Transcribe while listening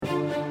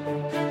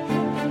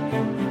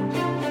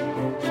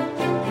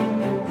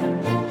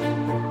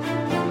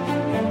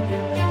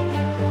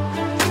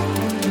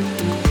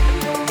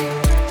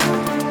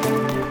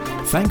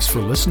Thanks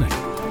for listening.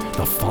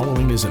 The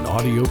following is an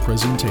audio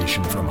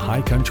presentation from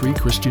High Country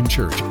Christian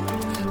Church.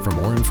 For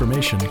more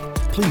information,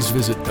 please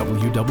visit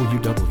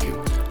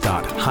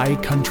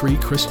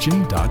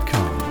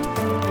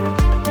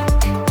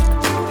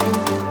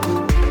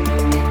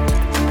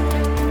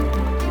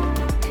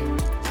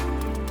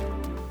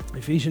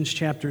Ephesians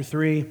chapter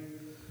 3,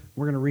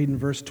 we're going to read in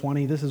verse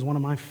 20. This is one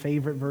of my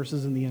favorite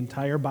verses in the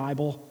entire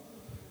Bible.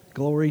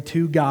 Glory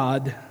to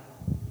God.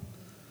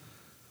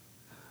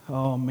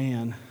 Oh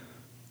man.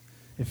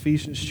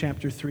 Ephesians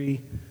chapter 3,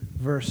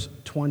 verse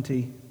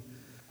 20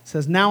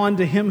 says, "Now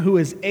unto him who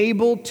is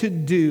able to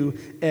do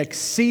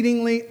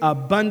exceedingly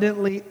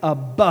abundantly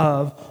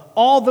above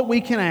all that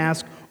we can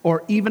ask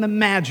or even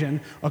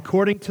imagine,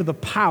 according to the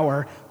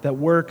power that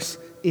works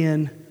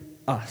in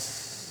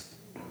us."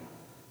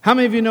 How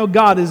many of you know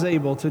God is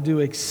able to do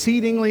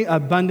exceedingly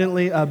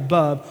abundantly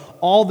above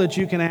all that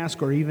you can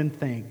ask or even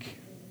think?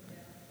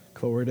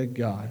 Glory to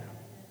God.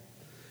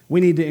 We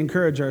need to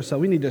encourage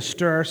ourselves. We need to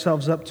stir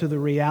ourselves up to the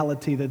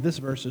reality that this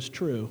verse is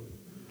true.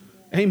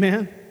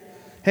 Amen?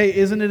 Hey,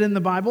 isn't it in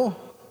the Bible?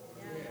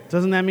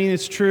 Doesn't that mean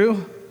it's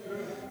true?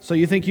 So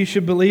you think you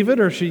should believe it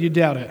or should you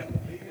doubt it?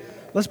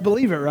 Let's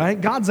believe it, right?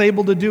 God's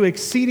able to do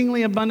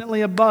exceedingly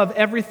abundantly above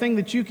everything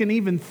that you can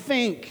even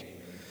think.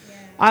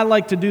 I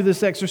like to do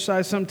this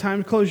exercise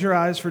sometimes. Close your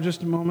eyes for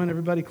just a moment.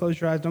 Everybody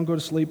close your eyes. Don't go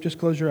to sleep. Just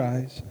close your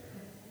eyes.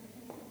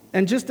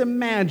 And just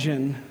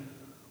imagine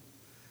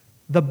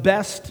the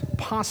best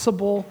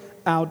possible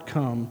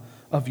outcome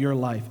of your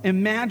life.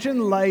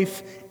 Imagine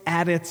life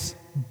at its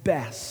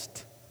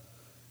best.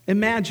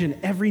 Imagine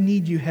every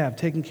need you have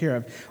taken care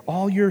of.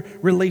 All your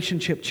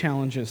relationship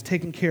challenges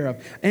taken care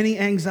of. Any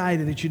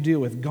anxiety that you deal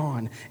with,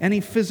 gone. Any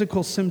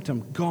physical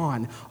symptom,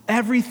 gone.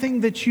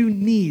 Everything that you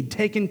need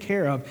taken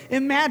care of.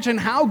 Imagine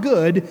how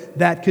good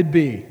that could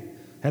be.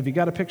 Have you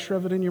got a picture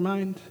of it in your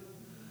mind?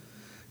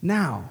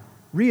 Now,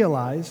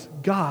 realize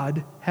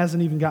God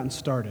hasn't even gotten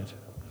started.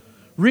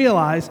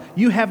 Realize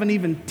you haven't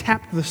even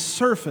tapped the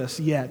surface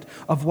yet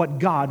of what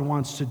God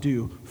wants to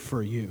do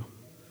for you.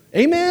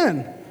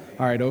 Amen.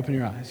 All right, open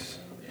your eyes.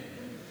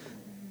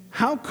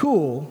 How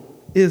cool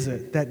is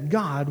it that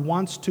God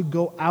wants to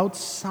go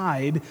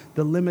outside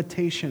the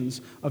limitations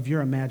of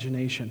your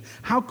imagination?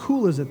 How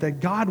cool is it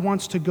that God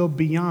wants to go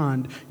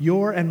beyond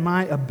your and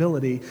my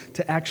ability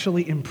to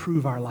actually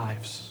improve our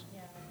lives?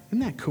 Isn't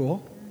that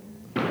cool?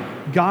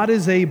 God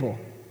is able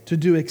to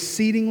do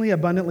exceedingly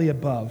abundantly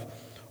above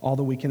all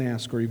that we can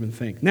ask or even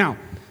think. Now,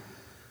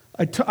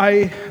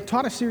 I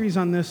taught a series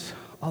on this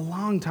a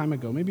long time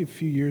ago, maybe a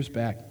few years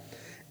back,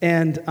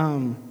 and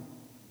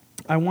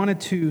I wanted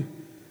to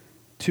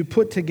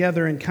put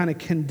together and kind of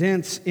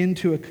condense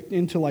into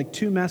like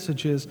two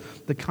messages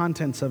the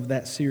contents of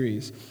that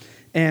series.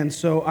 And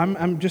so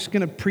I'm just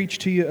going to preach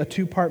to you a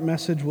two-part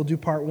message. We'll do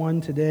part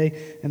one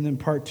today and then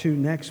part two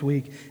next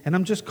week. And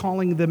I'm just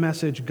calling the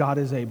message God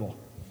is Able.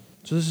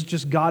 So this is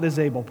just God is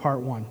Able,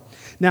 part one.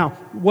 Now,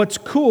 what's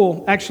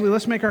cool, actually,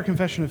 let's make our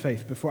confession of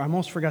faith before, I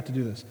almost forgot to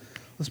do this.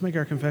 Let's make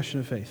our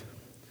confession of faith.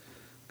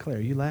 Claire, are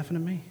you laughing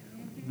at me?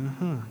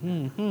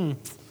 All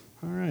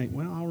right,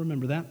 well, I'll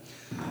remember that.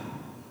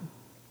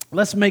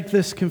 Let's make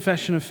this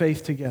confession of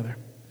faith together.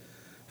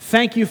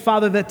 Thank you,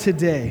 Father, that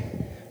today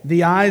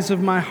the eyes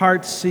of my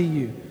heart see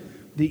you,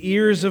 the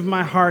ears of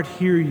my heart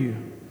hear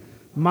you.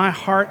 My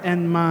heart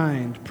and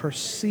mind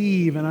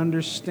perceive and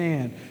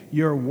understand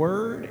your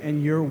word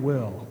and your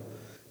will.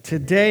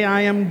 Today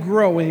I am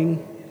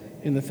growing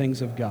in the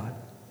things of God.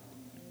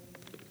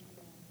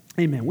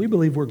 Amen. We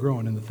believe we're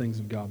growing in the things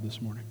of God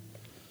this morning.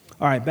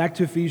 All right, back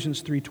to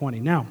Ephesians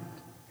 3:20. Now,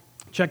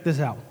 check this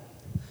out.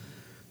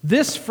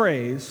 This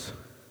phrase,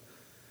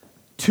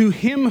 "to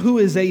him who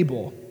is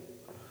able,"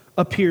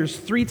 appears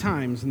 3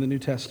 times in the New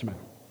Testament.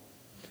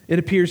 It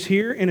appears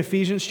here in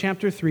Ephesians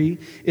chapter 3,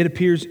 it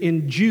appears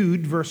in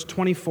Jude, verse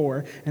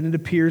 24, and it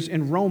appears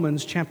in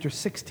Romans chapter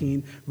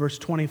 16, verse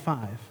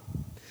 25.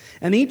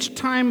 And each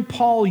time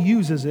Paul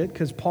uses it,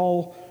 because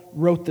Paul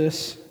wrote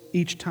this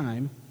each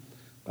time,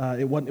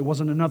 it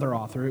wasn't another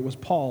author, it was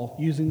Paul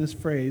using this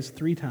phrase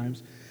 3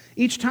 times.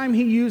 Each time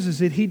he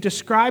uses it, he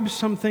describes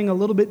something a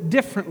little bit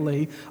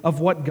differently of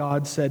what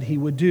God said he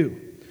would do.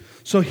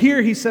 So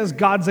here he says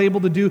God's able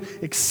to do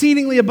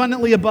exceedingly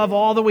abundantly above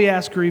all that we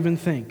ask or even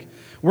think.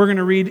 We're going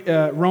to read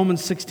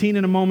Romans 16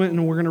 in a moment,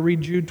 and we're going to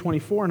read Jude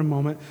 24 in a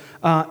moment.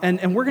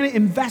 And we're going to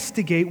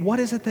investigate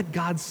what is it that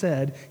God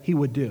said he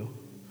would do.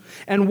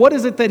 And what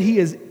is it that he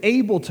is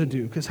able to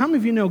do? Because how many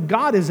of you know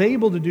God is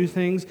able to do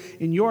things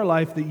in your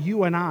life that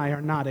you and I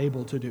are not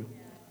able to do?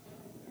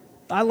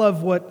 I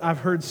love what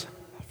I've heard,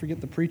 I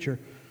forget the preacher.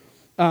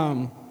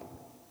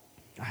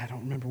 I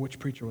don't remember which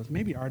preacher it was.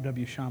 Maybe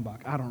R.W.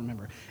 Schambach. I don't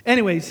remember.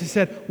 Anyways, he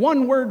said,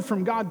 one word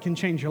from God can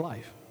change your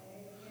life.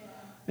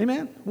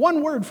 Amen?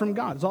 One word from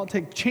God is all it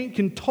takes.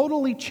 Can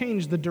totally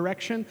change the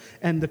direction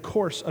and the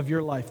course of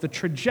your life. The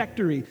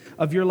trajectory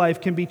of your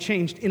life can be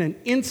changed in an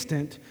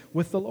instant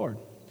with the Lord.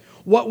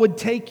 What would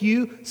take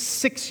you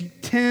 6,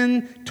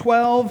 10,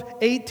 12,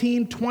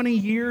 18, 20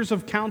 years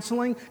of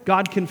counseling,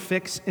 God can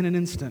fix in an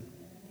instant.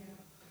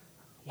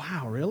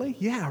 Wow, really?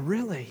 Yeah,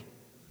 really.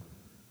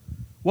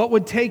 What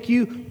would take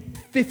you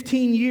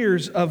 15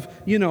 years of,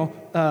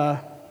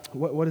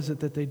 what is it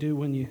that they do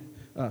when you,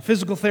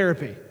 physical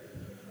therapy?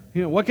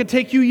 What could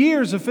take you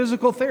years of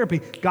physical therapy?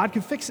 God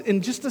could fix it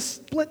in just a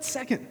split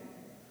second.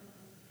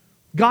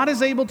 God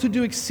is able to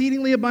do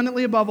exceedingly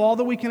abundantly above all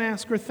that we can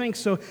ask or think.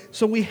 So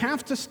we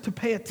have to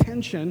pay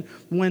attention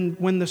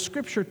when the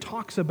Scripture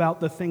talks about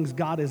the things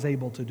God is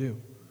able to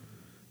do.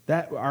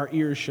 That our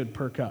ears should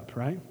perk up,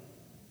 right?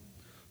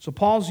 So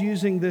Paul's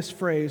using this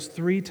phrase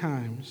 3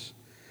 times.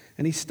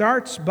 And he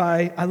starts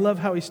by, I love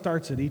how he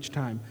starts it each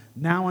time.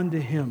 Now unto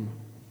him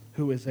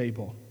who is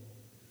able.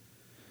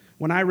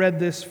 When I read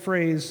this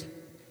phrase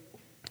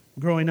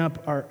growing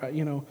up,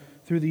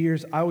 through the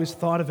years, I always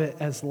thought of it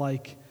as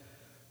like,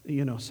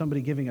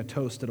 somebody giving a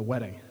toast at a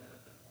wedding.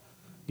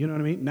 You know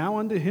what I mean? Now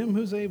unto him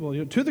who's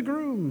able, to the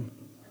groom.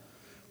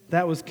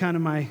 That was kind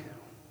of my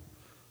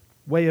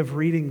way of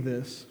reading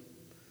this.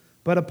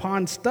 But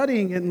upon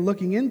studying it and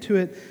looking into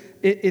it,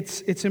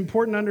 it's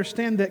important to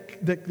understand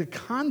that the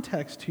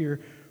context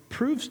here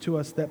proves to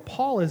us that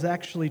Paul is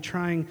actually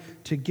trying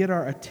to get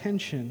our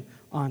attention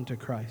onto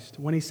Christ.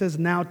 When he says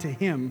now to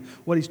him,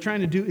 what he's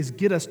trying to do is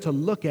get us to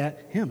look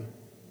at him.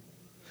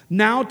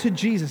 Now to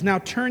Jesus. Now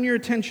turn your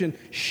attention,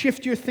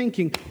 shift your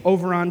thinking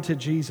over onto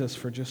Jesus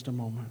for just a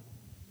moment.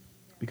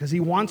 Because he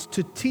wants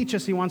to teach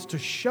us, he wants to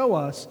show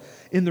us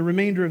in the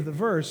remainder of the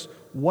verse,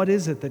 what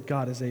is it that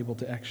God is able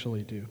to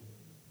actually do.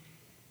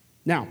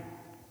 Now,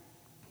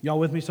 y'all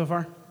with me so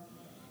far?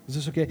 Is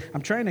this okay?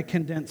 I'm trying to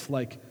condense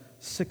like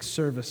 6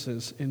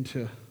 services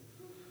into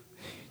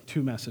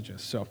 2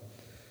 messages. So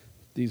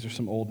these are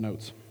some old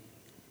notes.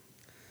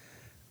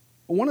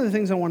 One of the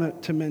things I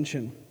want to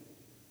mention,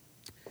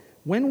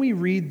 when we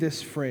read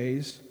this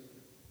phrase,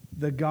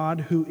 the God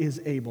who is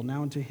able,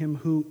 now unto him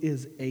who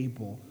is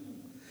able,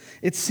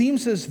 it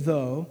seems as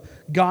though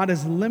God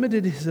has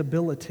limited his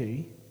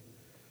ability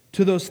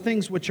to those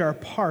things which are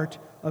part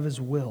of his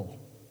will.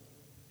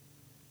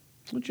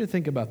 I want you to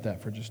think about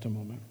that for just a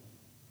moment.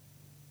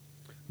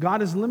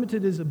 God has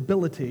limited his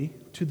ability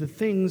to the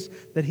things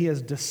that he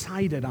has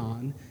decided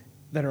on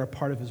that are a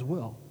part of his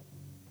will.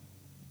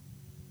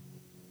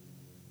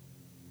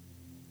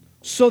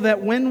 So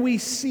that when we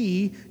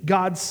see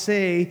God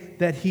say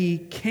that he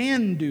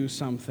can do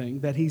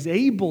something, that he's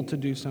able to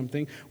do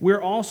something,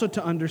 we're also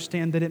to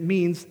understand that it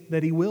means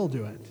that he will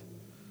do it.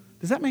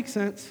 Does that make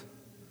sense?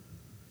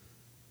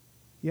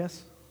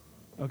 Yes?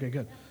 Okay,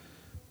 good.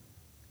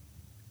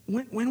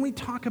 When we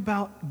talk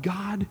about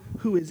God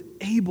who is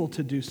able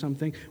to do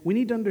something, we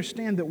need to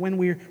understand that when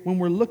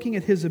we're looking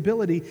at his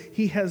ability,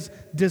 he has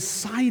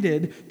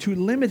decided to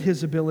limit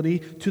his ability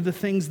to the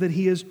things that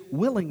he is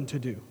willing to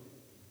do.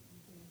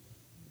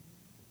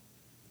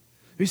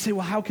 You say,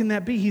 well, how can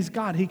that be? He's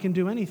God. He can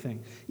do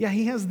anything. Yeah,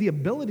 he has the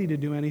ability to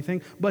do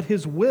anything, but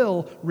his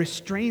will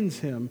restrains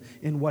him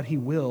in what he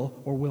will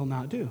or will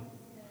not do.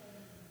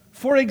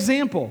 For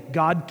example,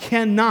 God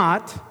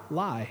cannot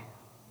lie.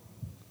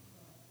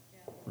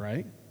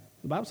 Right?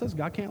 The Bible says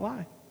God can't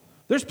lie.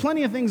 There's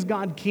plenty of things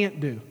God can't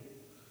do.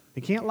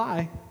 He can't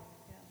lie.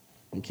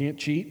 He can't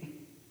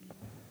cheat.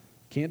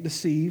 Can't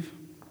deceive.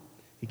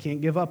 He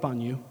can't give up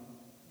on you.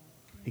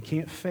 He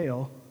can't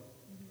fail.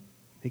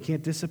 He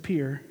can't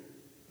disappear.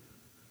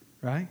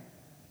 Right?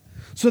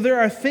 So there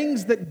are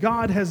things that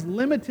God has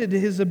limited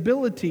his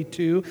ability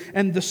to,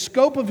 and the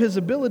scope of his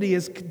ability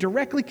is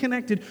directly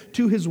connected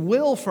to his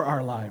will for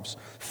our lives.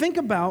 Think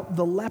about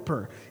the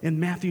leper in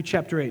Matthew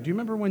chapter 8. Do you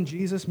remember when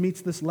Jesus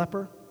meets this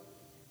leper?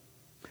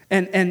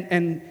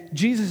 And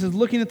Jesus is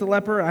looking at the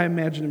leper. I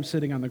imagine him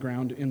sitting on the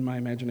ground in my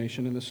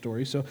imagination in the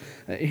story. So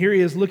here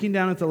he is looking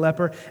down at the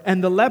leper,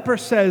 and the leper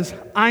says,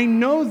 I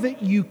know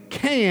that you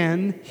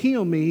can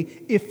heal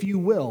me if you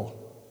will.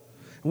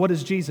 And what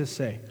does Jesus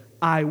say?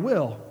 I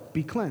will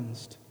be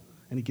cleansed.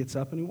 And he gets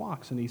up and he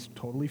walks, and he's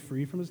totally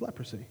free from his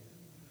leprosy.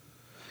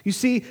 You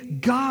see,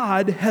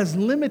 God has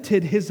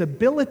limited his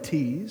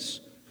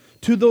abilities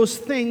to those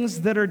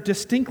things that are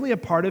distinctly a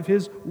part of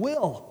his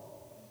will.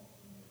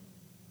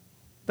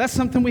 That's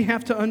something we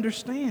have to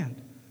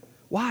understand.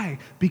 Why?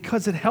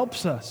 Because it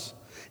helps us.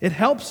 It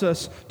helps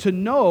us to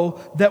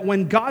know that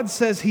when God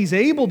says he's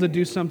able to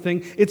do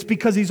something, it's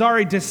because he's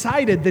already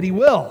decided that he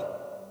will.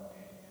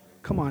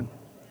 Come on.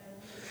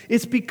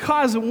 It's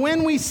because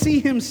when we see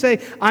him say,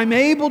 I'm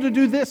able to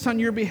do this on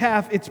your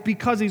behalf, it's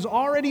because he's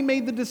already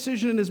made the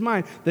decision in his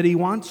mind that he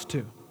wants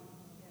to.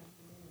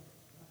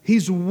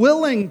 He's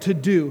willing to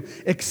do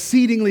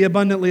exceedingly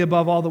abundantly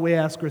above all that we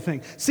ask or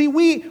think. See,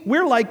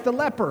 we're like the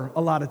leper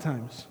a lot of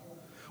times.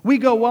 We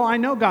go, well, I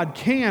know God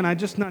can, I'm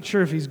just not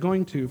sure if he's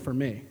going to for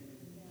me.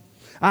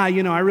 I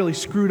really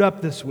screwed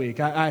up this week.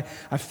 I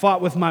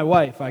fought with my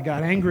wife. I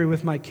got angry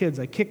with my kids.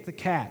 I kicked the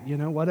cat,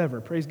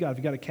 whatever. Praise God. If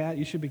you got a cat,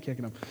 you should be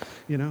kicking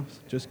them.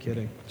 Just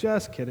kidding.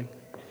 Just kidding.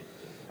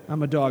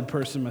 I'm a dog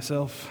person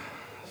myself.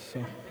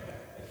 So.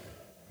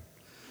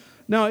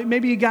 No,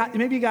 maybe you got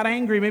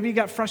angry, maybe you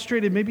got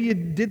frustrated, maybe you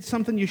did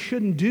something you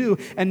shouldn't do,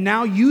 and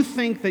now you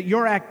think that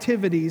your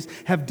activities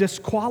have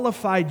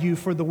disqualified you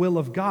for the will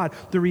of God.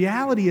 The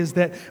reality is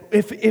that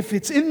if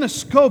it's in the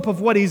scope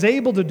of what He's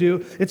able to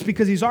do, it's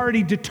because He's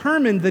already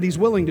determined that He's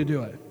willing to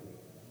do it.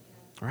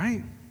 All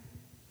right?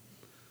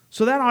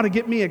 So that ought to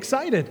get me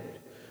excited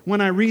when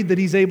I read that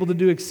He's able to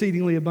do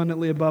exceedingly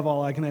abundantly above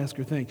all I can ask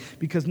or think.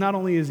 Because not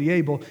only is He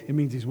able, it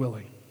means He's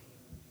willing.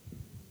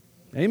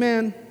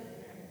 Amen.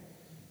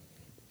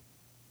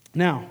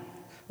 Now,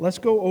 let's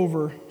go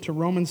over to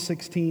Romans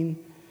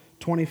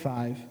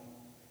 16:25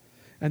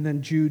 and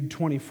then Jude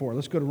 24.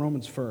 Let's go to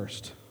Romans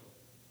first.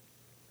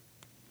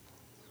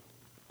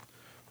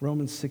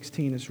 Romans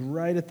 16 is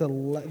right at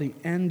the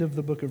end of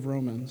the book of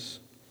Romans,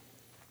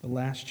 the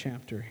last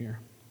chapter here.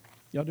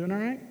 Y'all doing all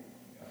right?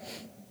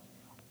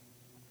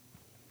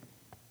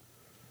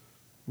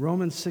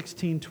 Romans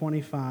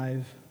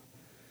 16:25,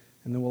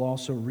 and then we'll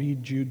also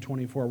read Jude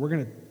 24.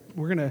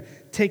 We're going to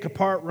take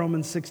apart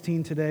Romans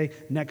 16 today.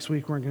 Next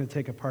week, we're going to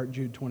take apart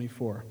Jude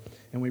 24.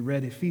 And we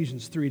read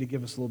Ephesians 3 to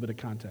give us a little bit of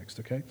context,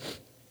 okay?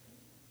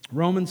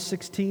 Romans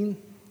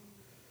 16,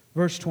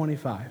 verse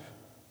 25.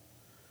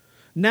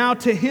 Now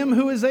to Him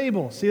who is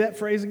able, see that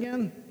phrase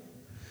again?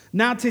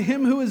 Now to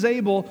Him who is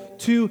able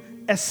to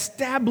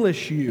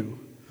establish you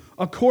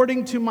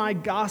according to my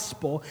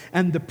gospel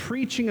and the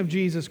preaching of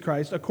Jesus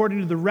Christ,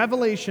 according to the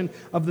revelation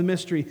of the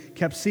mystery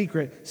kept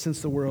secret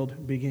since the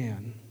world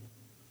began.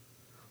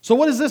 So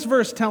what is this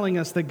verse telling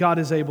us that God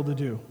is able to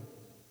do?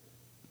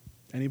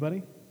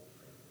 Anybody?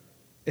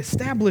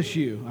 Establish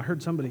you. I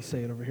heard somebody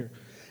say it over here.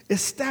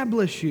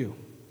 Establish you.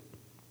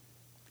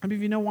 I mean,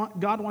 if you know what,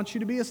 God wants you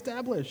to be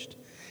established.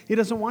 He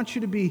doesn't want you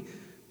to be,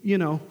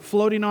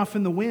 floating off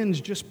in the winds,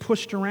 just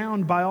pushed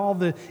around by all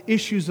the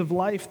issues of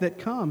life that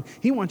come.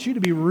 He wants you to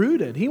be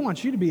rooted. He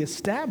wants you to be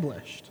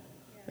established.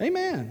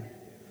 Amen.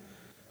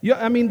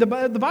 Yeah, I mean, the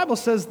Bible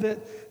says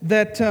that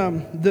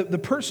the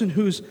person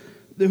who's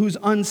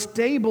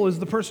unstable is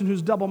the person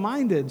who's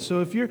double-minded.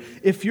 So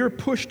if you're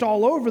pushed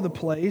all over the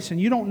place and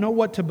you don't know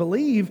what to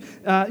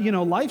believe,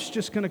 life's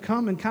just going to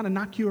come and kind of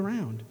knock you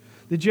around.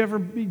 Did you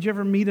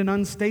ever meet an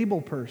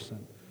unstable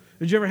person?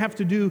 Did you ever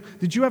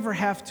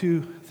have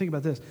to, think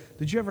about this,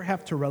 did you ever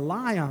have to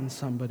rely on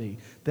somebody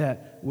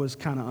that was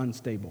kind of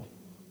unstable?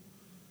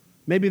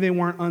 Maybe they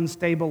weren't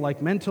unstable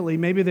like mentally,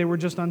 maybe they were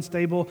just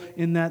unstable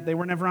in that they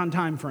were never on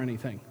time for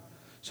anything.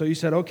 So you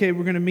said, okay,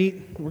 we're going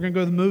to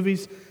go to the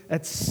movies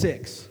at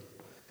 6.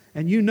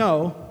 And I'm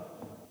going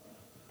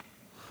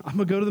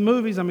to go to the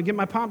movies, I'm going to get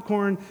my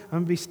popcorn, I'm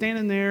going to be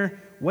standing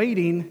there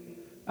waiting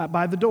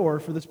by the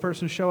door for this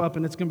person to show up,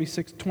 and it's going to be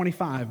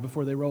 6:25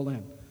 before they roll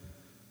in.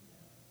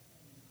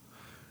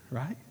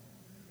 Right?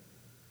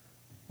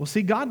 Well,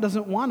 see, God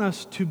doesn't want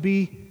us to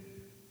be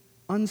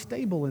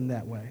unstable in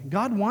that way.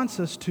 God wants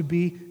us to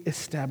be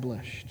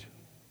established.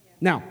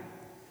 Now,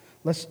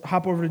 let's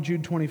hop over to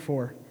Jude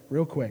 24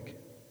 real quick.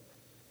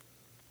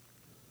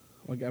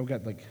 I've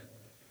got like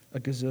a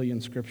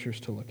gazillion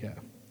scriptures to look at.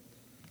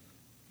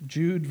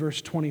 Jude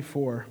verse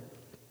 24.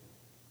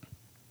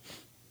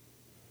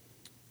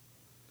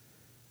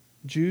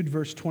 Jude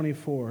verse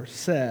 24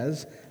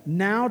 says,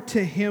 now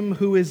to Him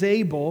who is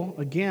able,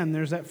 again,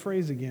 there's that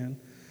phrase again,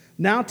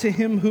 now to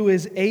Him who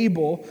is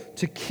able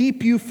to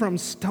keep you from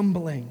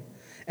stumbling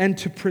and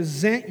to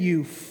present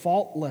you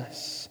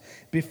faultless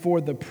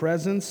before the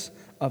presence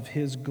of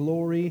His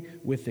glory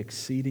with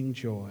exceeding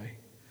joy.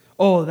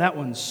 Oh, that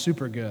one's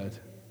super good.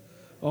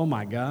 Oh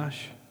my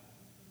gosh.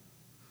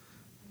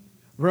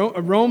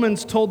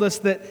 Romans told us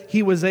that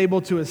He was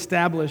able to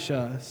establish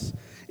us.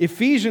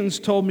 Ephesians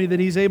told me that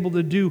He's able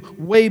to do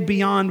way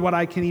beyond what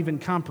I can even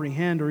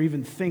comprehend or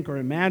even think or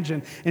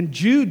imagine. And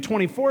Jude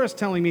 24 is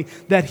telling me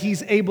that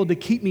He's able to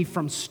keep me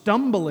from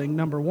stumbling,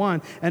 number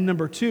one, and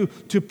number two,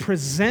 to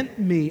present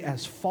me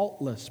as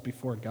faultless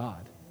before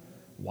God.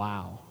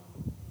 Wow.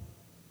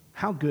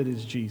 How good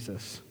is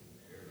Jesus?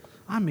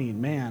 I mean,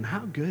 man,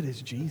 how good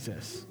is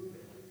Jesus?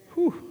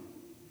 Whew.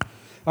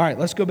 All right,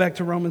 let's go back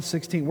to Romans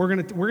 16. We're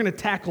gonna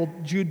tackle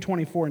Jude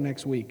 24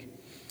 next week.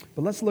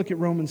 But let's look at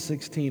Romans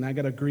 16. I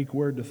got a Greek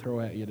word to throw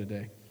at you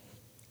today.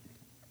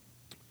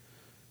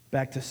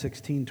 Back to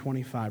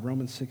 16:25,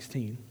 Romans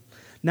 16.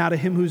 Now to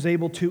Him who's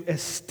able to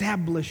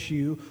establish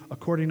you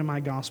according to my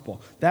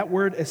gospel. That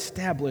word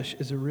establish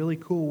is a really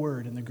cool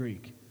word in the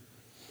Greek.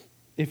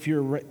 If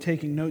you're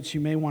taking notes,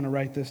 you may want to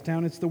write this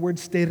down. It's the word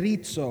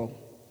sterizo.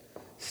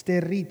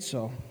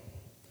 Sterizo.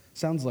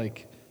 Sounds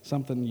like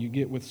something you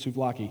get with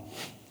souvlaki.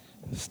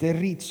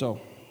 Sterizo.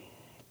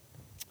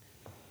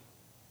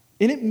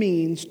 And it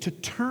means to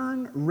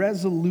turn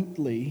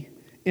resolutely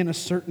in a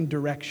certain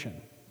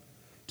direction,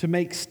 to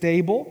make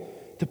stable,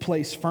 to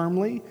place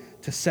firmly,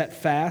 to set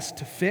fast,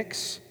 to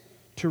fix,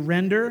 to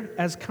render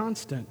as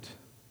constant.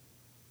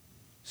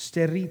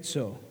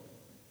 Sterizo.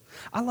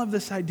 I love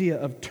this idea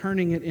of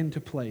turning it into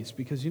place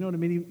because you know what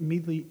it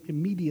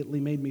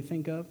immediately made me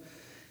think of?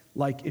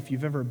 Like if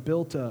you've ever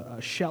built a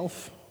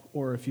shelf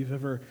or if you've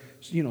ever,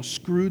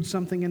 screwed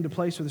something into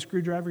place with a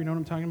screwdriver, you know what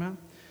I'm talking about?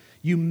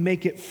 You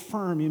make it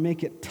firm, you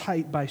make it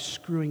tight by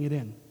screwing it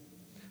in.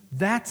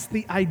 That's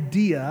the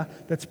idea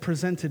that's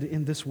presented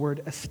in this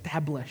word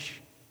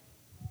establish.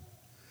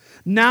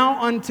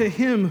 Now unto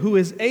him who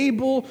is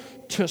able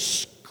to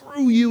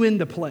screw you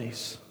into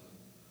place.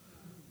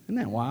 Isn't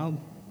that wild?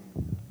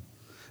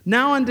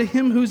 Now unto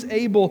him who's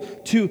able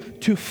to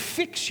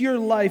fix your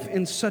life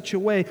in such a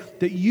way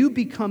that you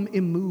become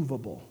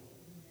immovable.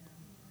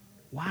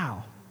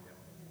 Wow.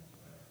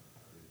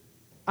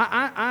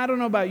 I don't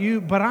know about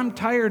you, but I'm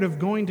tired of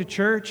going to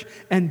church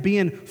and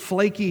being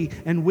flaky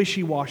and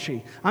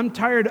wishy-washy. I'm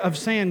tired of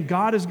saying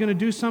God is going to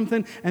do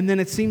something, and then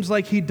it seems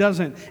like He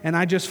doesn't, and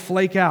I just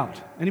flake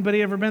out.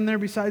 Anybody ever been there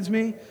besides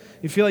me?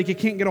 You feel like you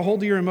can't get a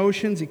hold of your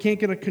emotions. You can't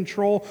get a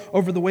control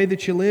over the way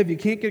that you live. You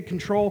can't get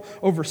control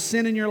over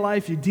sin in your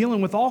life. You're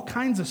dealing with all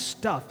kinds of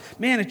stuff.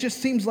 Man, it just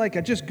seems like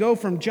I just go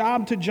from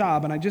job to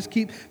job, and I just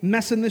keep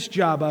messing this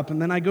job up,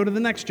 and then I go to the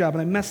next job,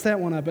 and I mess that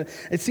one up.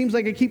 It seems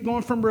like I keep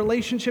going from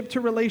relationship to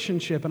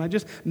relationship, and I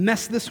just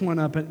mess this one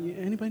up. And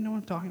anybody know what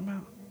I'm talking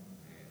about?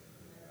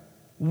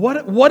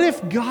 What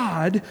if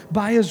God,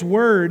 by His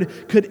Word,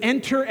 could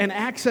enter and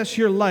access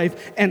your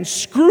life and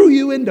screw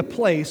you into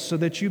place so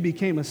that you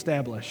became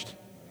established?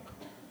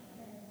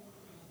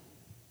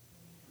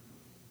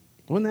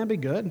 Wouldn't that be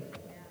good?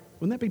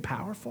 Wouldn't that be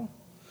powerful?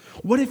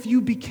 What if you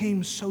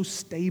became so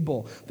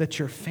stable that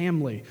your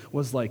family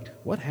was like,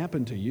 what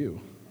happened to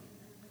you?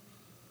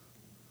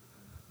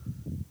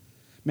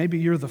 Maybe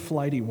you're the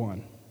flighty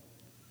one,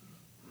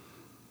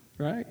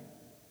 right?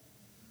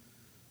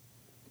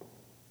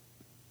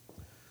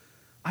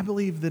 I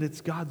believe that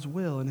it's God's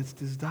will and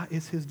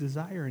it's His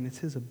desire and it's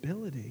His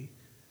ability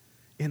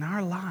in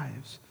our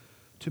lives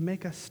to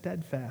make us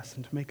steadfast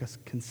and to make us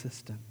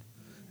consistent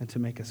and to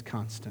make us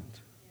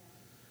constant.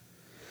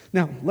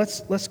 Now,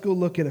 let's go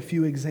look at a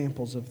few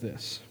examples of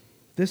this.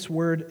 This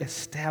word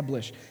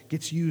establish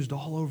gets used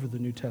all over the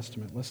New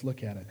Testament. Let's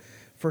look at it.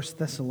 1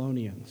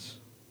 Thessalonians.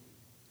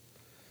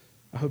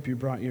 I hope you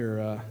brought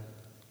your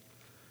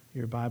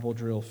Bible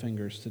drill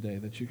fingers today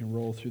that you can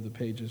roll through the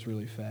pages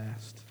really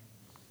fast.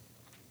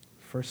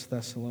 1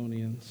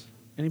 Thessalonians.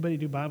 Anybody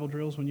do Bible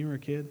drills when you were a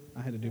kid?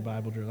 I had to do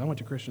Bible drills. I went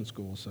to Christian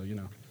school, so,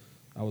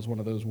 I was one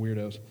of those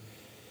weirdos.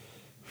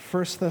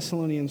 1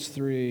 Thessalonians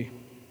 3,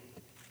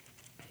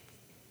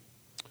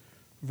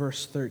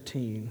 verse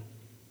 13.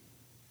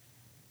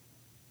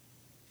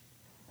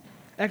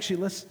 Actually,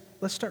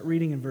 let's start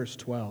reading in verse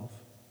 12.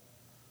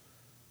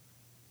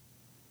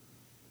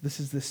 This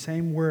is the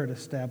same word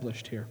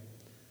established here.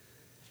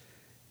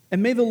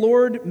 And may the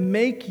Lord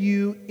make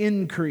you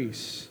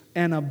increase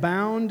and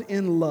abound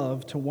in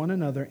love to one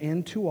another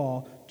and to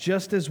all,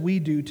 just as we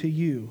do to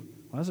you.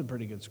 Well, that's a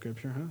pretty good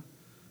scripture, huh?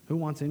 Who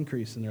wants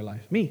increase in their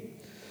life? Me.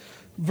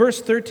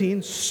 Verse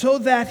 13, so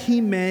that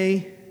He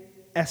may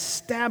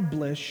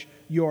establish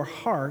your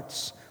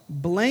hearts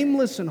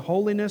blameless in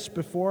holiness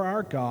before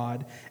our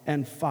God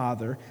and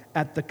Father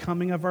at the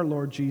coming of our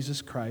Lord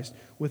Jesus Christ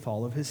with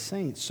all of His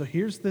saints. So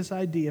here's this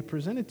idea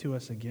presented to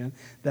us again,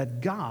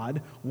 that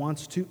God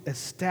wants to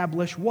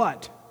establish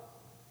what?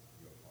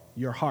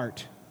 Your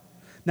heart.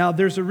 Now,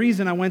 there's a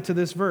reason I went to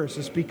this verse.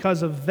 It's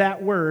because of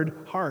that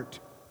word, heart.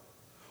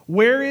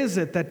 Where is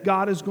it that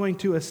God is going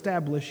to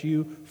establish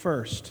you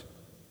first?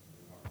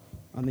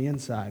 On the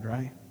inside,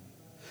 right?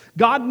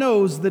 God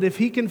knows that if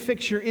He can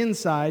fix your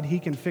inside, He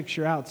can fix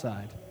your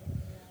outside.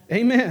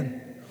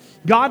 Amen.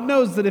 God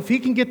knows that if He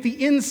can get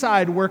the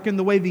inside working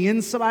the way the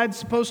inside's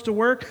supposed to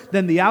work,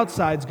 then the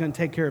outside's going to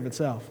take care of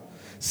itself.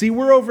 See,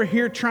 we're over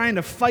here trying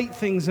to fight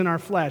things in our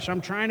flesh.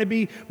 I'm trying to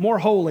be more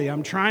holy.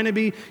 I'm trying to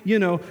be,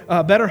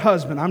 a better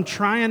husband. I'm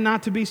trying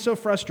not to be so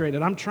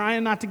frustrated. I'm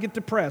trying not to get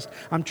depressed.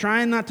 I'm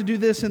trying not to do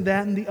this and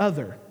that and the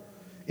other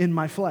in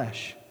my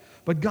flesh.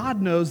 But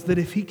God knows that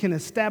if He can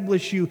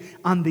establish you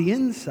on the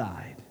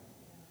inside,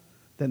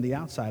 then the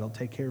outside will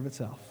take care of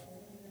itself.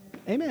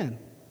 Amen.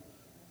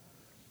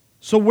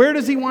 So where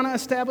does He want to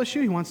establish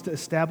you? He wants to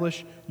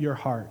establish your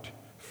heart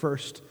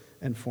first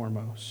and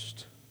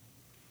foremost.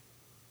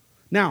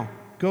 Now,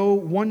 go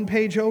one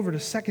page over to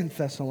 2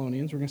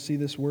 Thessalonians. We're going to see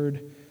this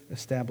word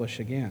establish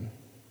again.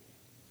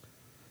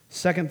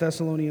 2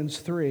 Thessalonians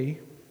 3,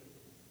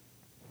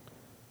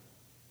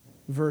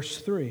 verse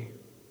 3.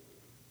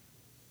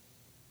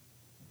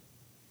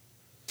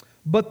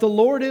 But the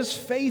Lord is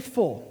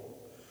faithful,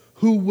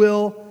 who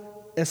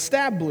will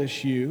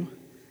establish you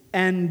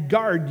and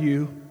guard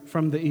you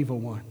from the evil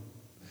one.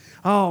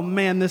 Oh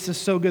man, this is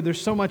so good.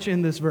 There's so much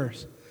in this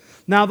verse.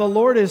 Now the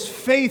Lord is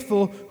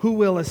faithful, who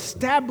will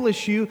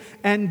establish you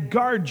and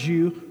guard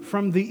you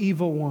from the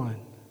evil one.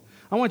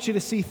 I want you to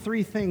see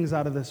three things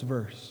out of this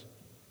verse.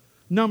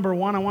 Number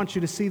one, I want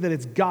you to see that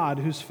it's God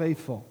who's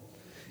faithful.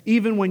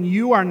 Even when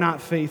you are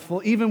not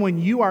faithful, even when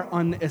you are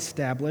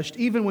unestablished,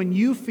 even when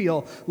you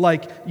feel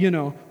like,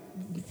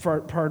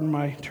 pardon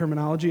my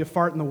terminology, a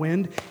fart in the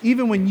wind,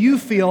 even when you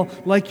feel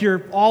like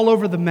you're all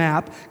over the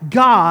map,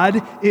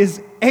 God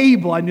is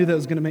able. I knew that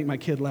was going to make my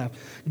kid laugh.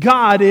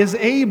 God is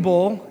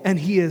able and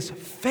He is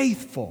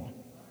faithful.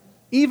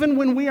 Even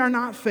when we are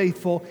not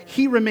faithful,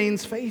 He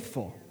remains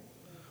faithful.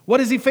 What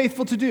is he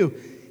faithful to do?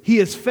 He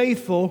is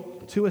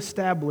faithful to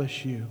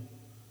establish you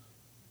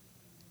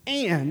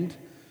and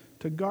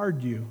to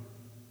guard you.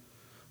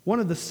 One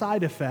of the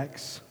side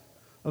effects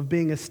of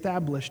being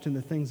established in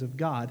the things of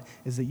God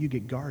is that you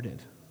get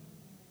guarded.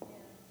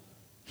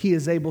 He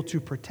is able to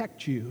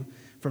protect you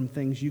from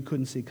things you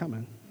couldn't see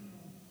coming.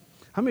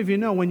 How many of you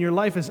know when your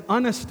life is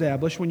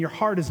unestablished, when your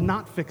heart is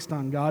not fixed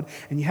on God,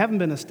 and you haven't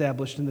been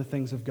established in the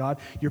things of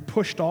God, you're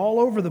pushed all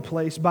over the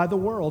place by the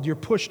world. You're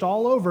pushed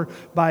all over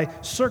by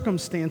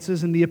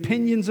circumstances and the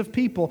opinions of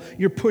people.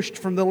 You're pushed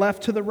from the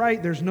left to the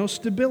right. There's no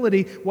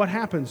stability. What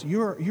happens?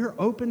 You're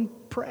open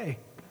prey.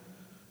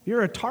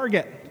 You're a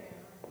target.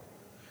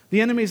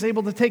 The enemy is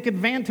able to take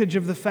advantage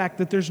of the fact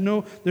that there's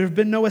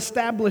been no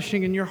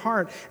establishing in your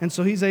heart, and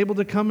so he's able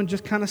to come and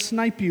just kind of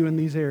snipe you in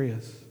these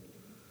areas.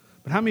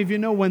 But how many of you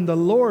know when the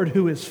Lord,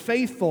 who is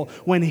faithful,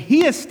 when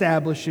He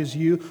establishes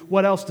you,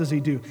 what else does He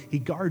do? He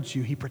guards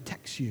you. He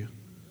protects you.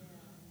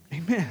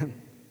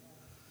 Amen.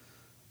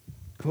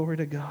 Glory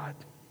to God.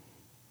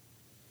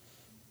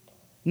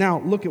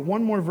 Now, look at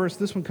one more verse.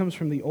 This one comes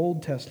from the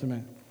Old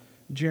Testament,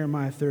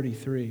 Jeremiah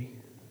 33.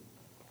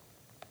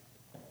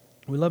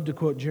 We love to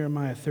quote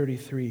Jeremiah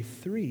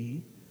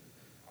 33:3,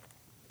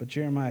 but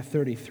Jeremiah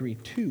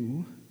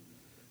 33:2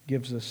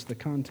 gives us the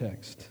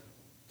context.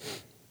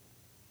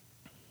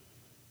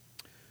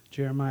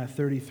 Jeremiah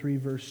 33,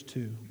 verse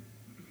 2.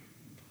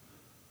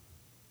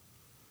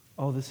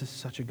 Oh, this is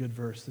such a good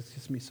verse. This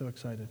gets me so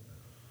excited.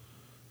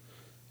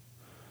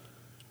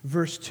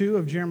 Verse 2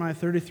 of Jeremiah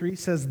 33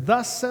 says,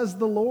 "Thus says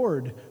the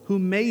Lord who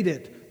made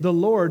it, the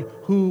Lord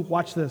who,"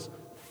 watch this,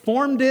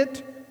 "formed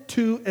it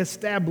to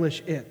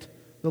establish it."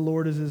 The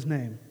Lord is His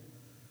name.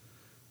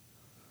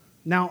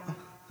 Now,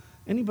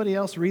 anybody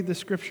else read this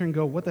scripture and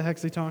go, what the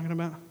heck's he talking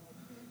about?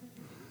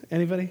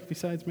 Anybody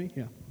besides me?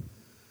 Yeah.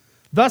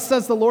 Thus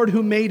says the Lord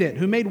who made it.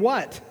 Who made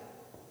what?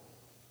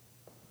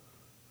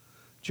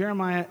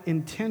 Jeremiah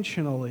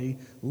intentionally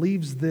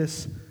leaves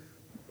this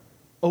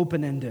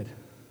open-ended.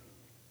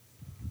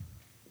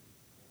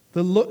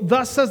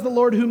 Thus says the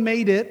Lord who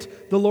made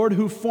it, the Lord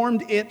who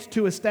formed it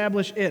to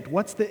establish it.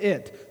 What's the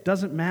it?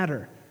 Doesn't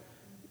matter.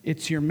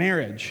 It's your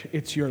marriage,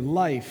 it's your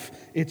life,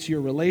 it's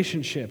your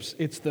relationships,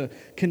 it's the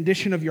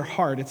condition of your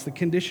heart, it's the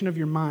condition of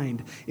your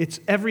mind, it's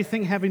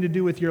everything having to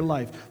do with your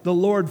life. The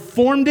Lord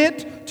formed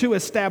it to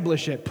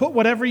establish it. Put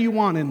whatever you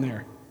want in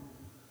there.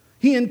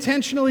 He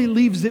intentionally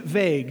leaves it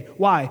vague.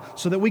 Why?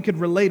 So that we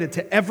could relate it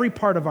to every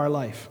part of our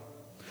life.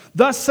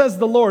 Thus says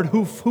the Lord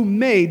who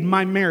made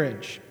my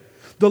marriage,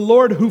 the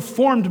Lord who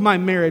formed my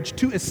marriage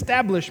to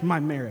establish my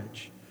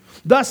marriage.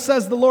 Thus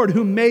says the Lord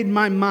who made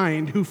my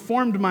mind, who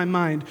formed my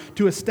mind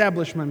to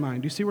establish my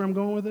mind. Do you see where I'm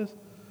going with this?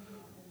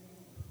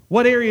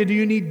 What area do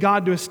you need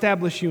God to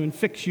establish you and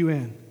fix you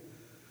in?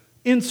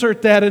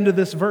 Insert that into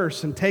this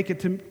verse and take it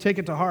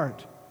to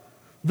heart.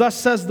 Thus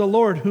says the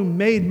Lord who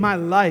made my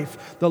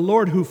life, the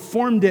Lord who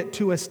formed it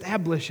to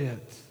establish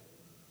it.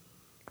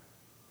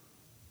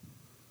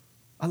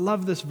 I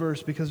love this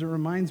verse because it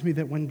reminds me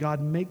that when God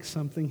makes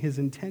something, His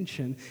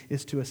intention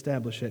is to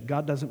establish it.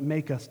 God doesn't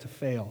make us to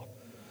fail.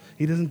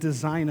 He doesn't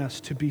design us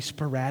to be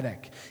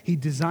sporadic. He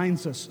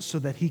designs us so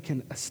that He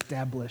can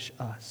establish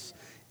us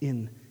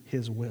in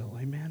His will.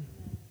 Amen?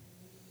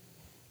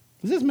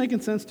 Is this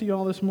making sense to you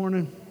all this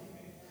morning?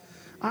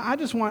 I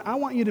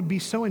want you to be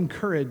so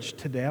encouraged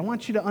today. I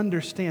want you to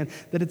understand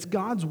that it's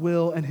God's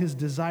will and His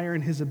desire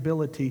and His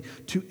ability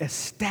to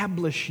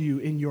establish you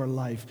in your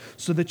life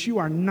so that you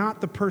are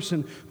not the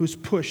person who's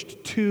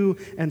pushed to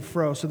and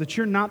fro, so that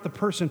you're not the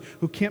person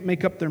who can't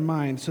make up their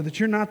mind, so that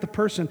you're not the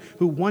person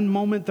who one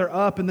moment they're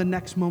up and the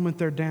next moment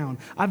they're down.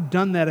 I've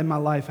done that in my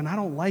life and I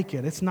don't like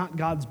it. It's not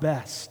God's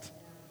best.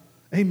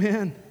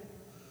 Amen.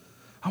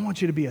 I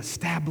want you to be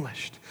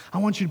established. I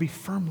want you to be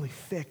firmly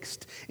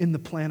fixed in the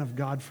plan of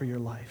God for your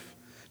life.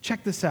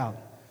 Check this out.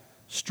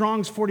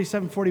 Strong's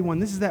 4741.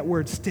 This is that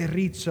word,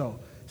 sterizo.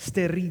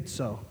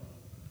 Sterizo.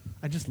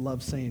 I just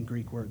love saying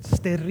Greek words.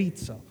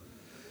 Sterizo.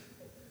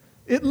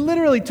 It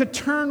literally, to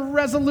turn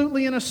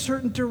resolutely in a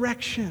certain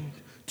direction,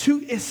 to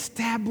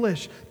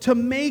establish, to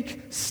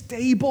make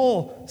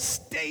stable.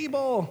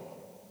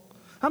 Stable.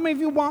 How many of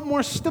you want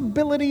more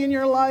stability in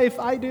your life?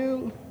 I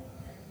do.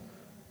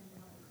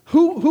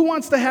 Who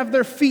wants to have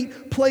their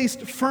feet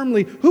placed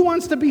firmly? Who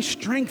wants to be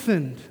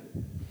strengthened?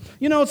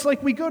 You know, it's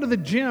like we go to the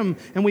gym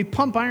and we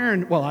pump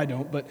iron. Well, I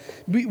don't, but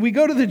we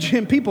go to the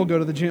gym. People go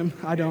to the gym.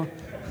 I don't.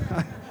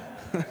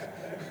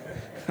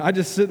 I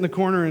just sit in the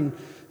corner and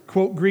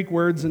quote Greek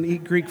words and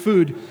eat Greek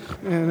food.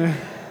 And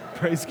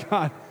praise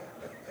God.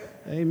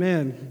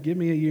 Amen. Give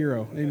me a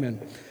euro.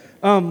 Amen.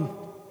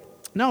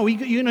 No,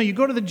 you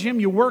go to the gym,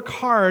 you work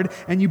hard,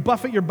 and you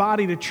buffet your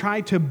body to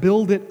try to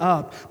build it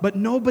up. But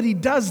nobody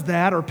does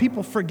that, or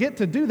people forget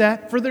to do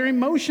that for their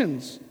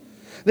emotions.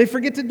 They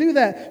forget to do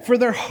that for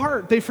their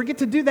heart. They forget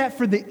to do that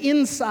for the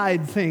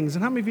inside things.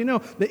 And how many of you know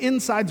the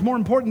inside's more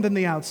important than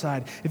the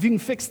outside? If you can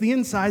fix the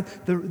inside,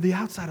 the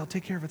outside will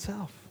take care of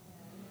itself.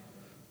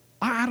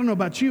 I don't know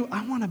about you.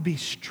 I want to be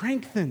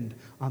strengthened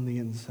on the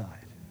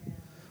inside.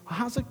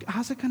 How's it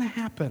going to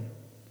happen?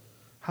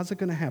 How's it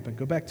going to happen?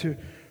 Go back to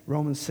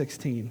Romans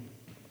 16.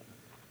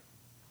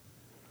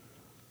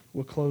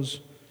 We'll close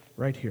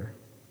right here.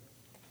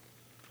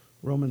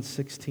 Romans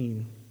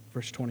 16,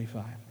 verse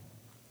 25.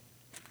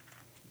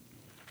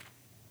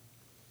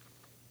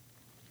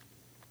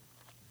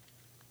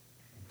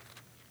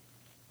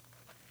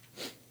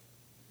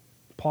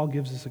 Paul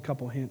gives us a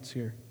couple hints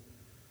here.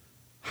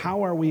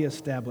 How are we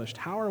established?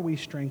 How are we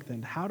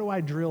strengthened? How do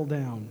I drill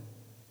down?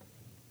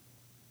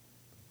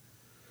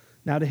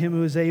 Now to him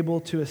who is able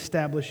to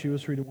establish you,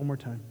 let's read it one more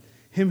time.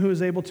 Him who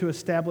is able to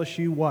establish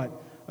you what?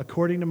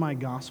 According to my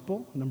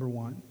gospel, number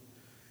one.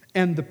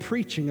 And the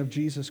preaching of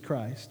Jesus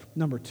Christ,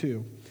 number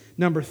two.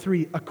 Number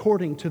three,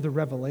 according to the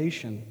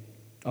revelation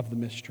of the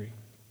mystery.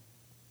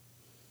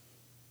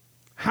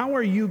 How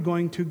are you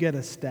going to get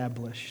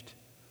established?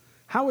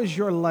 How is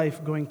your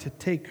life going to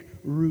take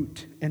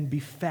root and be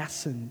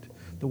fastened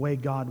the way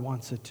God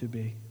wants it to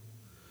be?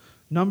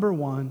 Number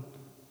one,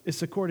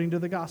 it's according to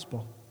the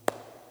gospel.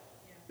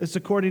 It's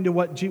according to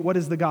what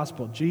is the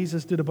gospel?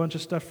 Jesus did a bunch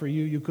of stuff for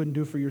you you couldn't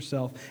do for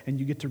yourself, and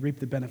you get to reap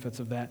the benefits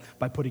of that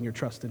by putting your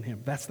trust in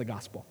him. That's the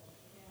gospel,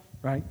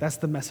 right? That's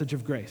the message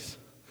of grace.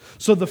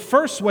 So the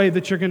first way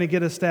that you're going to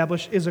get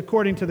established is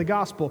according to the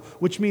gospel,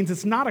 which means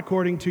it's not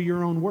according to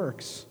your own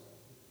works.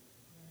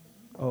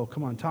 Oh,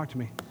 come on, talk to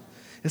me.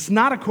 It's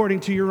not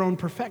according to your own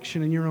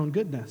perfection and your own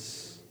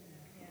goodness.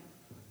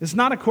 It's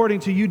not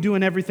according to you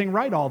doing everything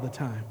right all the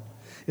time.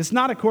 It's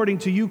not according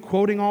to you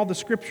quoting all the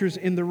scriptures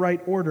in the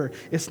right order.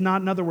 It's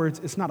not, in other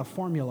words, it's not a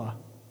formula.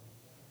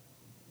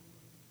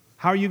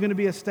 How are you going to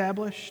be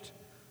established?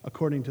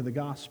 According to the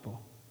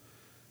gospel.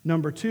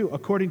 Number two,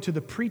 according to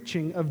the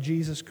preaching of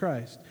Jesus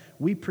Christ.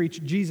 We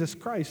preach Jesus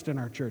Christ in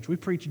our church. We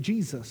preach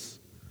Jesus.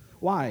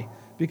 Why?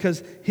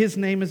 Because his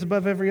name is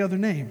above every other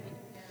name.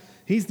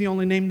 He's the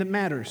only name that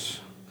matters.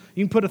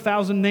 You can put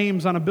 1,000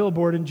 names on a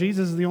billboard, and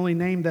Jesus is the only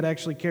name that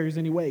actually carries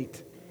any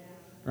weight.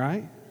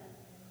 Right?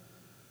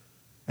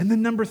 And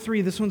then number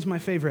three, this one's my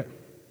favorite.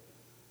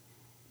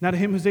 Now to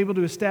him who's able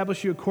to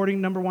establish you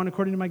according, number one,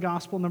 according to my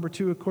gospel. Number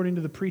two, according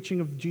to the preaching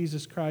of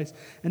Jesus Christ.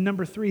 And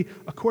number three,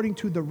 according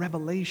to the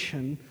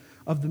revelation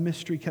of the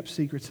mystery kept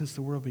secret since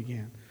the world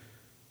began.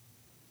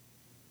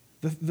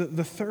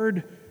 The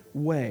third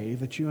way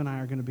that you and I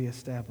are going to be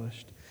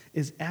established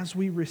is as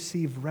we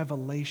receive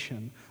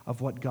revelation of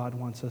what God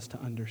wants us to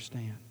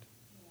understand.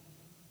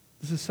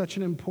 This is such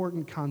an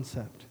important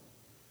concept.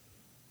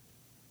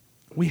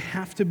 We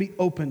have to be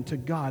open to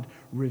God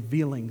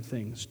revealing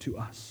things to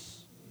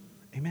us.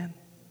 Amen?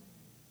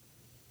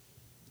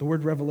 The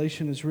word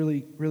revelation is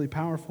really, really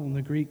powerful in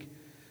the Greek.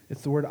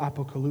 It's the word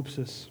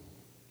apocalypsis.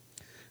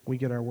 We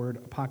get our word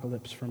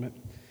apocalypse from it.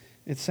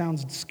 It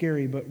sounds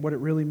scary, but what it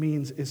really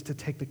means is to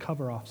take the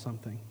cover off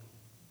something.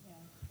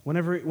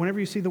 Whenever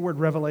you see the word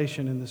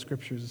revelation in the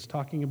scriptures, it's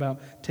talking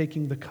about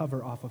taking the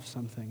cover off of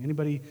something.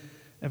 Anybody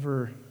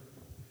ever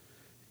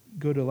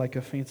go to like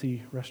a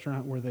fancy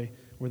restaurant where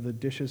the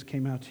dishes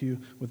came out to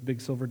you with big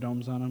silver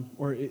domes on them,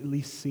 or at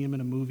least see them in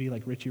a movie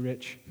like Richie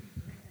Rich?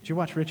 Did you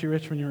watch Richie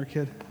Rich when you were a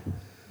kid?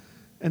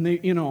 And they,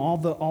 all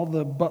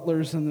the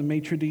butlers and the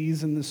maitre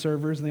d's and the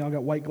servers, and they all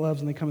got white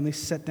gloves, and they come and they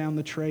set down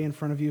the tray in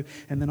front of you,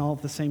 and then all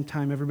at the same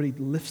time, everybody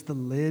lifts the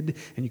lid,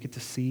 and you get to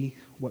see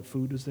what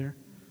food is there.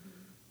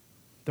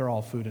 They're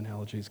all food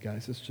analogies,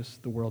 guys. It's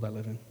just the world I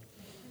live in.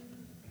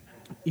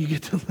 You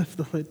get to lift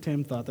the lid.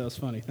 Tim thought that was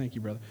funny. Thank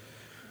you, brother.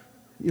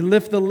 You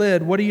lift the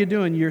lid. What are you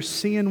doing? You're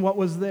seeing what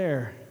was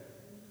there.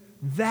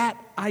 That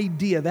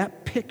idea,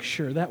 that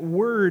picture, that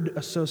word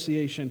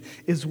association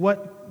is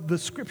what the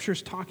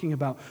Scripture's talking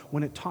about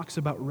when it talks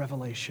about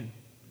revelation.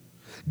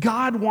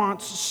 God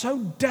wants so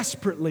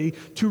desperately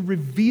to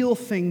reveal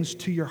things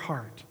to your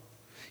heart.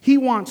 He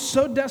wants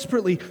so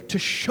desperately to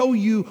show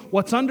you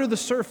what's under the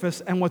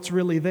surface and what's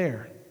really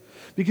there.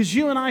 Because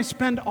you and I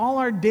spend all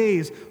our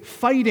days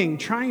fighting,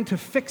 trying to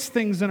fix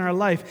things in our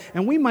life,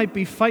 and we might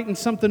be fighting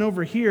something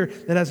over here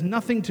that has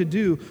nothing to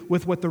do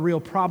with what the real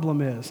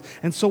problem is.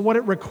 And so what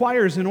it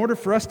requires in order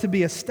for us to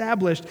be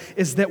established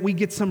is that we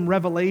get some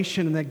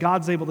revelation and that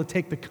God's able to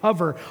take the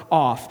cover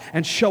off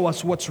and show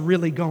us what's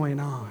really going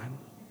on.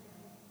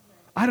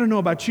 I don't know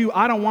about you,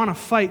 I don't want to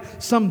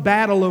fight some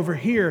battle over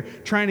here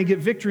trying to get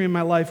victory in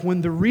my life when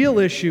the real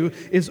issue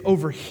is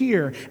over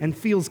here and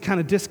feels kind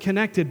of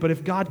disconnected. But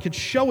if God could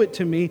show it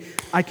to me,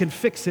 I can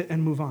fix it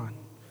and move on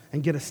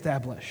and get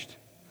established.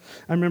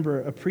 I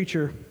remember a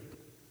preacher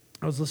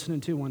I was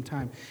listening to one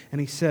time, and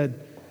he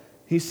said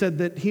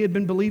that he had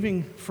been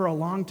believing for a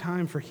long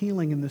time for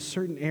healing in this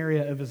certain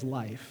area of his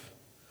life,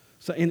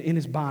 so in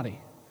his body.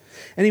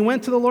 And he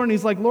went to the Lord and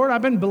he's like, Lord,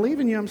 I've been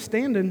believing you. I'm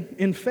standing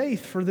in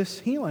faith for this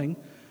healing.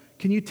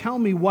 Can you tell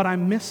me what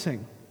I'm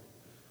missing?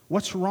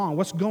 What's wrong?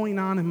 What's going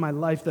on in my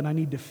life that I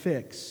need to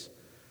fix?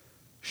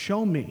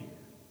 Show me.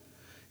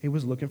 He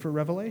was looking for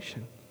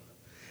revelation.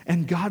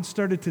 And God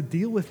started to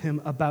deal with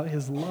him about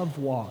his love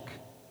walk.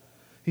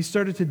 He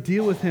started to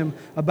deal with him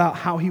about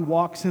how he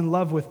walks in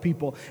love with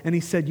people. And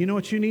he said, you know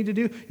what you need to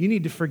do? You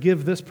need to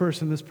forgive this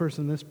person, this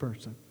person, this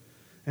person.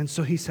 And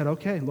so he said,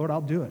 okay, Lord, I'll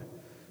do it.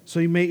 So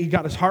he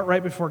got his heart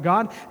right before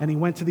God, and he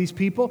went to these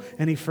people,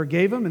 and he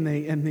forgave them, and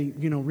they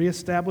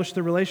reestablished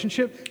the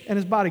relationship, and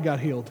his body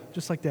got healed,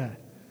 just like that.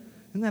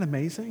 Isn't that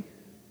amazing?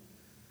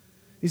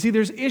 You see,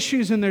 there's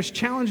issues and there's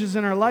challenges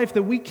in our life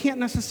that we can't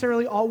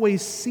necessarily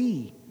always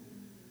see,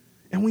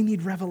 and we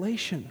need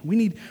revelation. We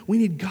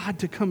need God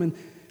to come and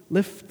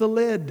lift the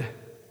lid.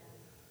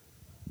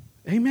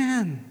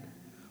 Amen.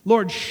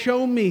 Lord,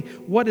 show me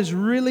what is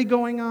really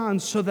going on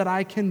so that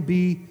I can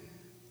be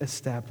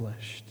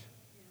established.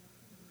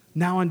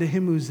 Now unto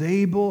him who's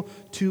able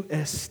to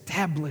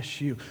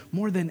establish you.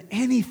 More than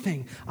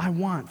anything I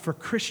want for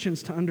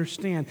Christians to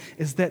understand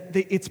is that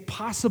it's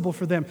possible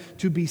for them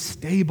to be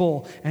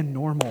stable and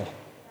normal.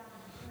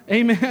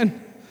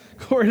 Amen.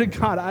 Glory to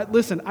God.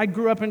 I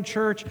grew up in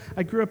church.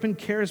 I grew up in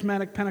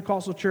charismatic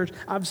Pentecostal church.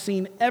 I've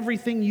seen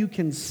everything you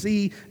can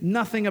see.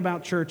 Nothing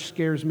about church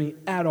scares me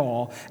at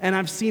all. And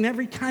I've seen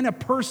every kind of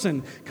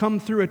person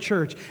come through a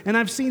church. And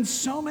I've seen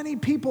so many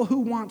people who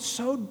want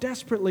so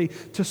desperately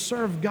to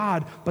serve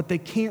God, but they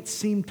can't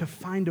seem to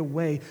find a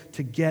way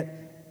to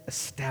get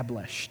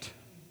established.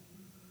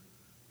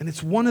 And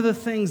it's one of the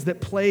things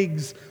that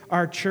plagues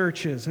our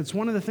churches. It's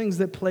one of the things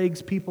that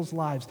plagues people's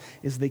lives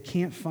is they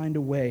can't find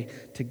a way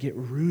to get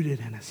rooted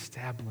and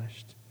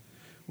established.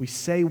 We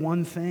say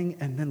one thing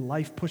and then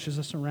life pushes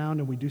us around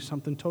and we do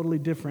something totally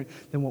different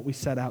than what we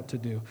set out to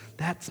do.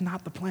 That's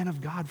not the plan of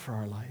God for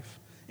our life.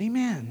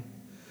 Amen.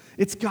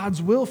 It's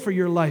God's will for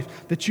your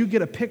life that you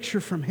get a picture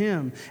from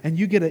Him and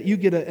you get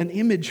an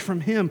image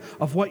from Him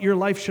of what your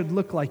life should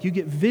look like. You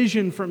get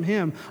vision from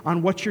Him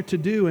on what you're to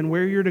do and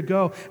where you're to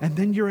go, and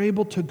then you're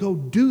able to go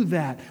do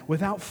that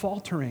without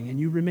faltering and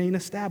you remain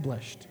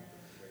established.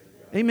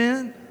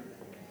 Amen?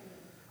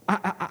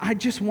 I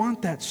just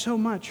want that so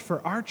much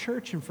for our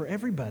church and for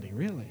everybody,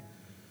 really.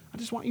 I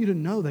just want you to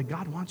know that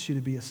God wants you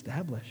to be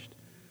established.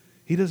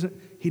 He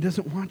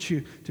doesn't want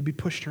you to be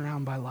pushed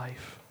around by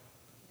life.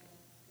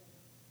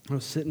 I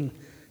was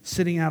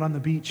sitting out on the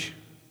beach.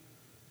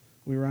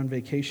 We were on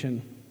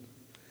vacation,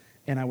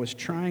 and I was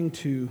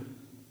just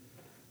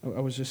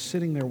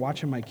sitting there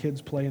watching my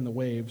kids play in the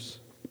waves.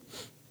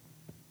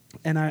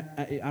 And I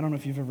don't know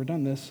if you've ever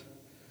done this,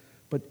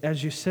 but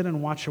as you sit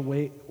and watch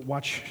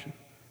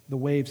the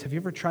waves, have you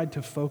ever tried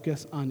to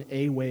focus on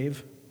a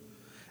wave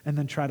and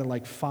then try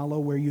to follow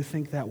where you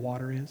think that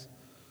water is?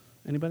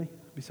 Anybody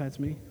besides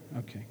me?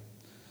 Okay.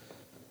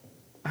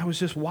 I was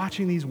just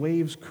watching these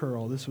waves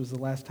curl. This was the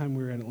last time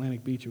we were at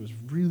Atlantic Beach. It was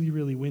really,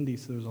 really windy,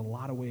 so there was a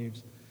lot of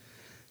waves.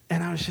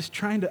 And I was just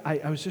trying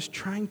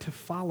to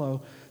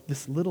follow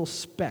this little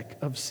speck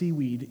of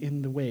seaweed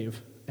in the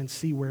wave and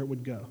see where it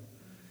would go.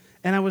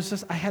 And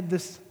I had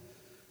this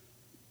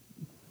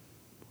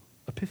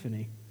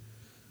epiphany.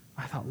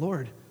 I thought,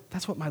 Lord,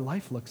 that's what my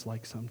life looks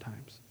like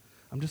sometimes.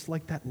 I'm just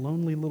like that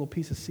lonely little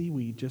piece of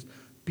seaweed just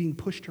being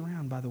pushed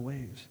around by the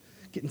waves,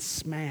 getting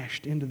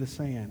smashed into the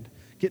sand,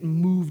 getting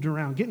moved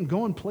around,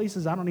 going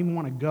places I don't even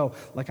want to go.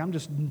 Like I'm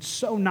just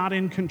so not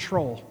in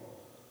control.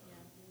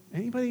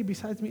 Anybody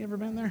besides me ever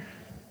been there?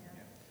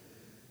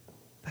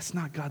 That's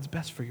not God's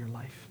best for your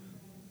life.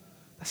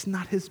 That's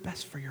not His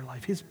best for your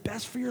life. His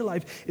best for your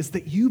life is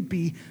that you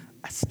be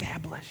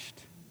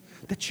established,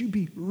 that you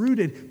be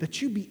rooted,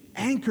 that you be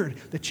anchored,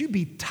 that you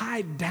be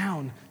tied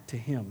down to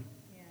Him.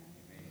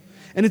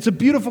 And it's a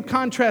beautiful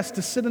contrast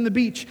to sit on the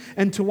beach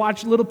and to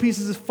watch little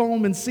pieces of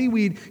foam and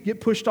seaweed get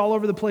pushed all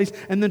over the place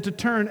and then to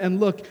turn and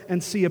look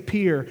and see a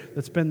pier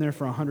that's been there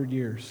for 100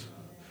 years.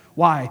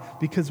 Why?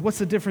 Because what's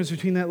the difference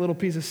between that little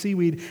piece of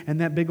seaweed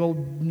and that big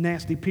old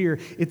nasty pier?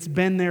 It's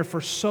been there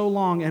for so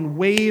long, and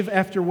wave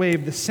after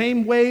wave, the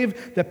same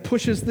wave that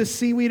pushes this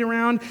seaweed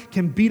around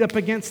can beat up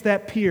against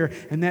that pier,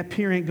 and that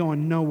pier ain't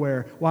going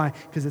nowhere. Why?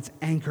 Because it's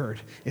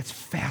anchored, it's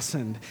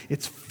fastened,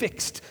 it's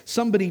fixed.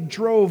 Somebody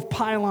drove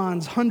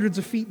pylons hundreds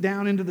of feet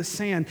down into the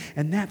sand,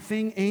 and that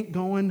thing ain't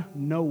going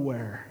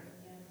nowhere.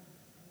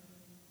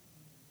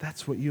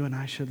 That's what you and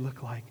I should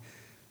look like.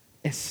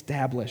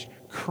 Established,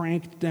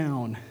 cranked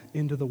down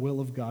into the will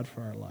of God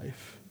for our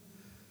life.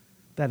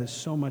 That is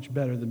so much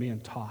better than being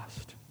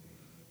tossed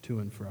to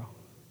and fro.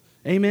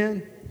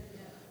 Amen?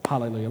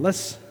 Hallelujah.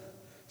 Let's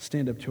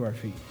stand up to our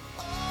feet.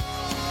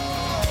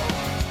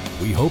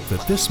 We hope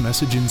that this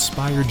message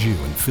inspired you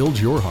and filled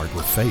your heart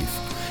with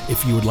faith.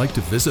 If you would like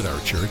to visit our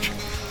church,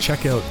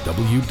 check out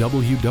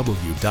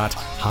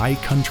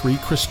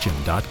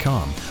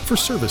www.highcountrychristian.com for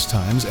service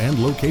times and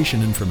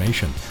location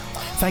information.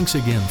 Thanks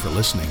again for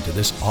listening to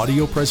this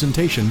audio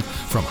presentation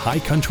from High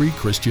Country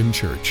Christian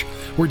Church,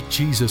 where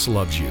Jesus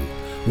loves you,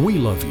 we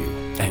love you,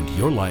 and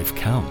your life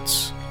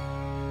counts.